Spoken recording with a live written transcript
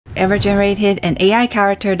ever generated an AI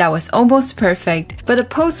character that was almost perfect, but the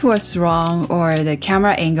pose was wrong or the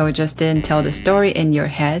camera angle just didn't tell the story in your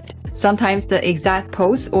head? Sometimes the exact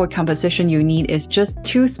pose or composition you need is just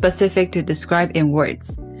too specific to describe in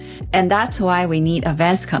words. And that's why we need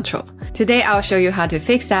advanced control. Today, I'll show you how to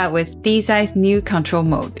fix that with Dzine's new control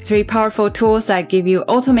mode. 3 powerful tools that give you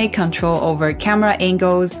ultimate control over camera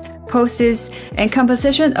angles, poses, and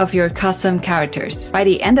composition of your custom characters. By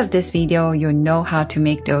the end of this video, you'll know how to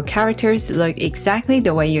make your characters look exactly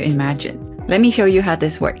the way you imagine. Let me show you how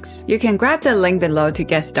this works. You can grab the link below to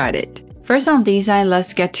get started. First on Dzine,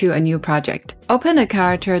 let's get to a new project. Open the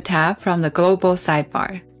character tab from the global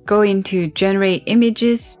sidebar. Go into generate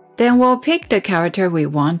images. Then we'll pick the character we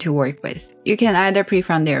want to work with. You can either pick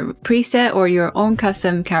from their preset or your own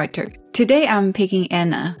custom character. Today I'm picking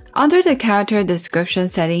Anna. Under the character description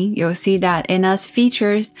setting, you'll see that Anna's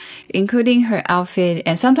features, including her outfit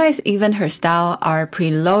and sometimes even her style, are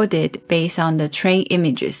preloaded based on the trained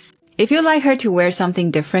images. If you'd like her to wear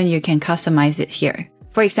something different, you can customize it here.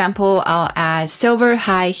 For example, I'll add silver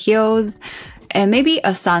high heels and maybe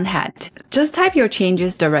a sun hat. Just type your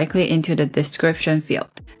changes directly into the description field.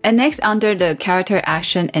 And next, under the character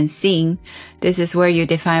action and scene, this is where you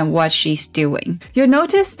define what she's doing. You'll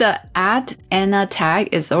notice the @Anna tag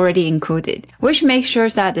is already included, which makes sure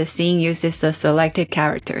that the scene uses the selected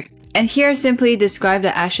character. And here, simply describe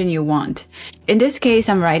the action you want. In this case,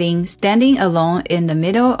 I'm writing standing alone in the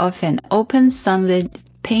middle of an open sunlit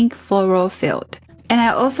pink floral field. And I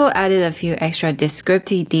also added a few extra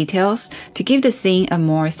descriptive details to give the scene a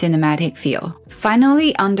more cinematic feel.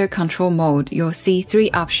 Finally, under control mode, you'll see 3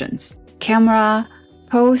 options: camera,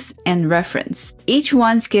 pose, and reference. Each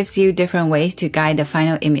one gives you different ways to guide the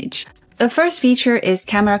final image. The first feature is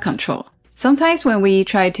camera control. Sometimes when we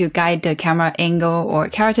try to guide the camera angle or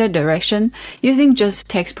character direction using just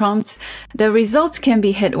text prompts, the results can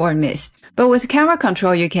be hit or miss. But with camera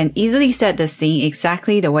control, you can easily set the scene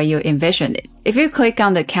exactly the way you envision it. If you click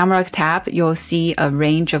on the camera tab, you'll see a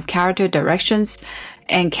range of character directions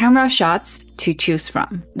and camera shots to choose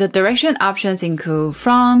from. The direction options include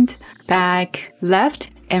front, back, left,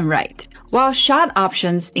 and right, while shot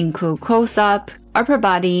options include close-up, upper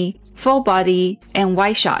body, full body, and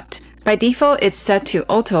wide shot. By default, it's set to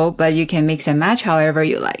auto, but you can mix and match however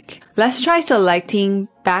you like. Let's try selecting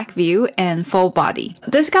back view and full body.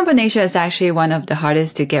 This combination is actually one of the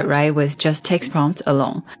hardest to get right with just text prompts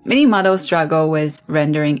alone. Many models struggle with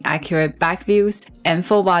rendering accurate back views and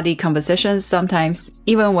full body compositions sometimes,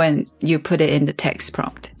 even when you put it in the text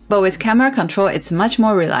prompt. But with camera control, it's much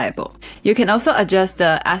more reliable. You can also adjust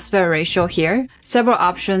the aspect ratio here. Several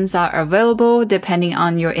options are available depending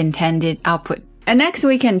on your intended output. And next,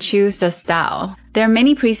 we can choose the style. There are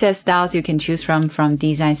many preset styles you can choose from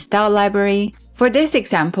Dzine's style library. For this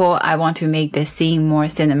example, I want to make the scene more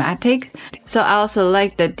cinematic, so I'll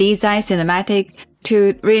select the Dzine cinematic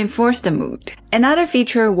to reinforce the mood. Another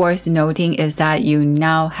feature worth noting is that you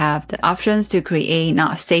now have the options to create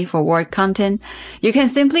not safe for work content. You can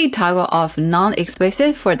simply toggle off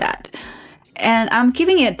non-explicit for that. And I'm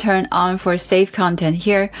keeping it turned on for safe content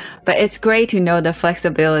here, but it's great to know the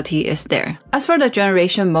flexibility is there. As for the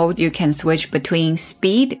generation mode, you can switch between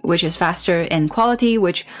speed, which is faster, and quality,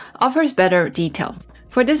 which offers better detail.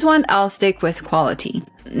 For this one, I'll stick with quality.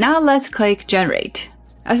 Now let's click generate.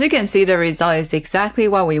 As you can see, the result is exactly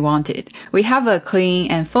what we wanted. We have a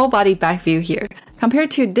clean and full body back view here,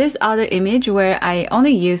 compared to this other image where I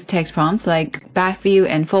only use text prompts like back view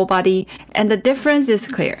and full body, and the difference is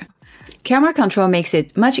clear. Camera control makes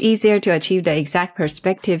it much easier to achieve the exact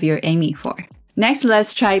perspective you're aiming for. Next,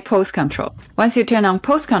 let's try pose control. Once you turn on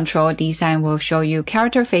pose control, Dzine will show you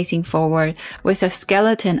character facing forward with a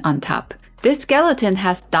skeleton on top. This skeleton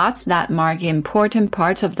has dots that mark important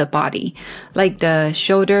parts of the body, like the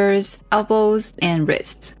shoulders, elbows, and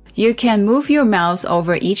wrists. You can move your mouse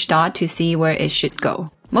over each dot to see where it should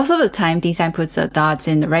go. Most of the time, Dzine puts the dots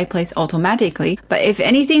in the right place automatically, but if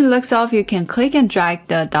anything looks off, you can click and drag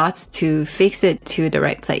the dots to fix it to the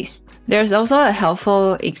right place. There's also a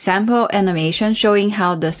helpful example animation showing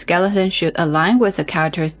how the skeleton should align with the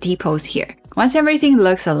character's T-pose here. Once everything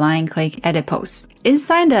looks aligned, click Edit Pose.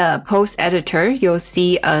 Inside the Pose Editor, you'll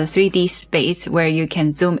see a 3D space where you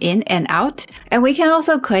can zoom in and out, and we can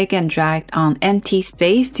also click and drag on empty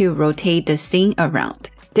space to rotate the scene around.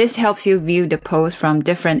 This helps you view the pose from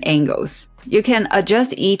different angles. You can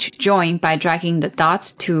adjust each joint by dragging the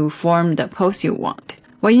dots to form the pose you want.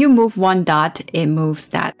 When you move one dot, it moves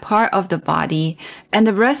that part of the body, and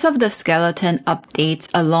the rest of the skeleton updates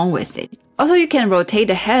along with it. Also, you can rotate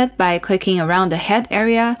the head by clicking around the head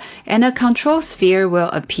area, and a control sphere will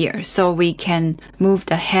appear, so we can move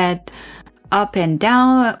the head up and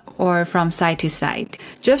down or from side to side.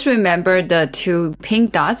 Just remember the 2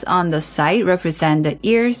 pink dots on the side represent the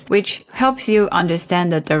ears, which helps you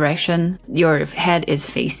understand the direction your head is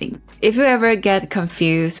facing. If you ever get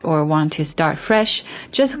confused or want to start fresh,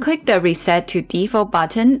 just click the Reset to Default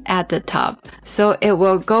button at the top, so it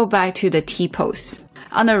will go back to the T pose.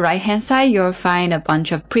 On the right hand side, you'll find a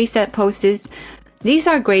bunch of preset poses. These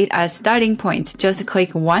are great as starting points. Just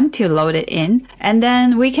click one to load it in, and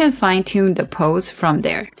then we can fine-tune the pose from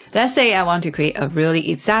there. Let's say I want to create a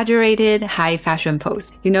really exaggerated high fashion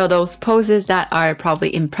pose. You know, those poses that are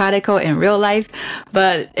probably impractical in real life,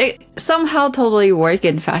 but it somehow totally work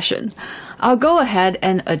in fashion. I'll go ahead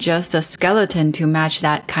and adjust the skeleton to match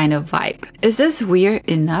that kind of vibe. Is this weird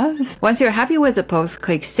enough? Once you're happy with the pose,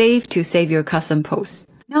 click Save to save your custom pose.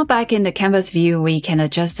 Now back in the canvas view, we can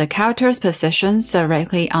adjust the character's positions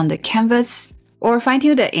directly on the canvas or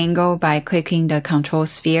fine-tune the angle by clicking the control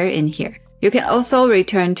sphere in here. You can also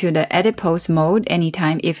return to the edit pose mode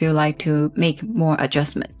anytime if you like to make more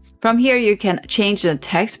adjustments. From here, you can change the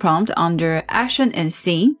text prompt under action and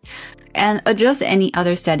scene and adjust any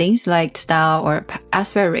other settings like style or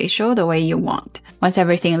aspect ratio the way you want. Once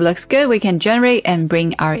everything looks good, we can generate and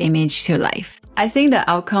bring our image to life. I think the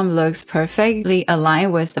outcome looks perfectly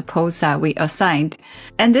aligned with the pose that we assigned.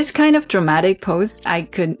 And this kind of dramatic pose, I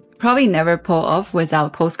could probably never pull off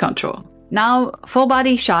without pose control. Now, full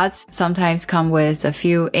body shots sometimes come with a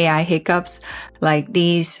few AI hiccups, like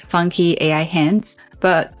these funky AI hands.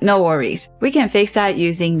 But no worries, we can fix that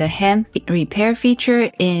using the hand repair feature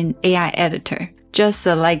in AI Editor. Just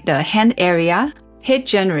select the hand area, hit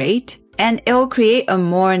generate, and it'll create a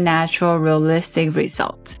more natural, realistic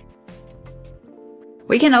result.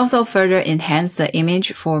 We can also further enhance the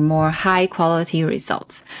image for more high-quality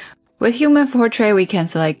results. With human portrait, we can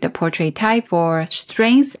select the portrait type. For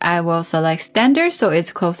strength, I will select standard so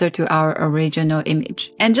it's closer to our original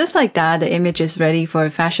image. And just like that, the image is ready for a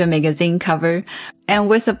fashion magazine cover, and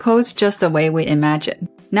with the pose just the way we imagine.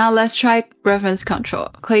 Now let's try reference control.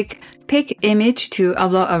 Click Pick Image to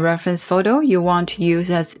upload a reference photo you want to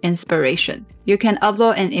use as inspiration. You can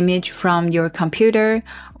upload an image from your computer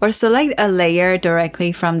or select a layer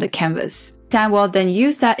directly from the canvas. I will then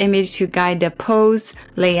use that image to guide the pose,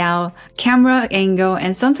 layout, camera angle,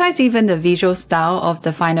 and sometimes even the visual style of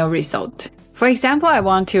the final result. For example, I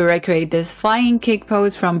want to recreate this flying kick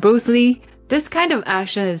pose from Bruce Lee. This kind of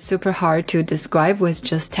action is super hard to describe with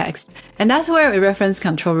just text, and that's where reference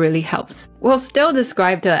control really helps. We'll still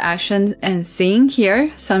describe the action and scene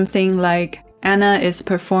here, something like Anna is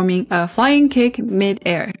performing a flying kick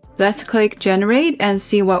mid-air. Let's click generate and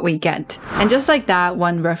see what we get. And just like that,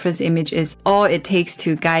 one reference image is all it takes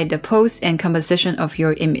to guide the pose and composition of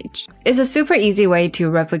your image. It's a super easy way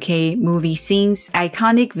to replicate movie scenes,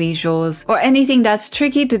 iconic visuals, or anything that's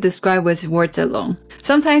tricky to describe with words alone.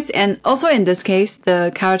 Sometimes, and also in this case,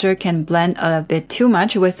 the character can blend a bit too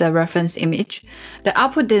much with the reference image. The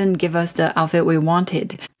output didn't give us the outfit we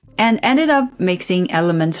wanted, and ended up mixing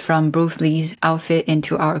elements from Bruce Lee's outfit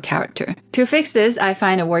into our character. To fix this, I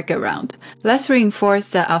find a workaround. Let's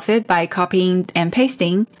reinforce the outfit by copying and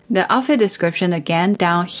pasting the outfit description again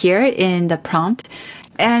down here in the prompt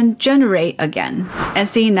and generate again. And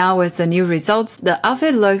see, now with the new results, the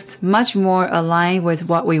outfit looks much more aligned with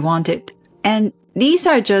what we wanted. And these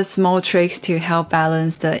are just small tricks to help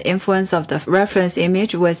balance the influence of the reference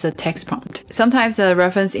image with the text prompt. Sometimes the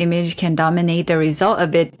reference image can dominate the result a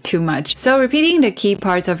bit too much. So repeating the key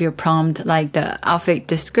parts of your prompt, like the outfit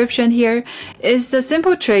description here, is the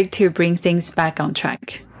simple trick to bring things back on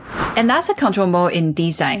track. And that's a control mode in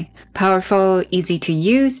Dzine. Powerful, easy to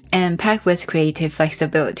use, and packed with creative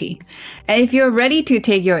flexibility. And if you're ready to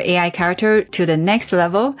take your AI character to the next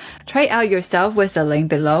level, try it out yourself with the link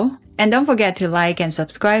below. And don't forget to like and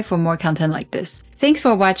subscribe for more content like this. Thanks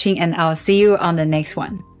for watching, and I'll see you on the next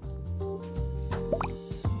one.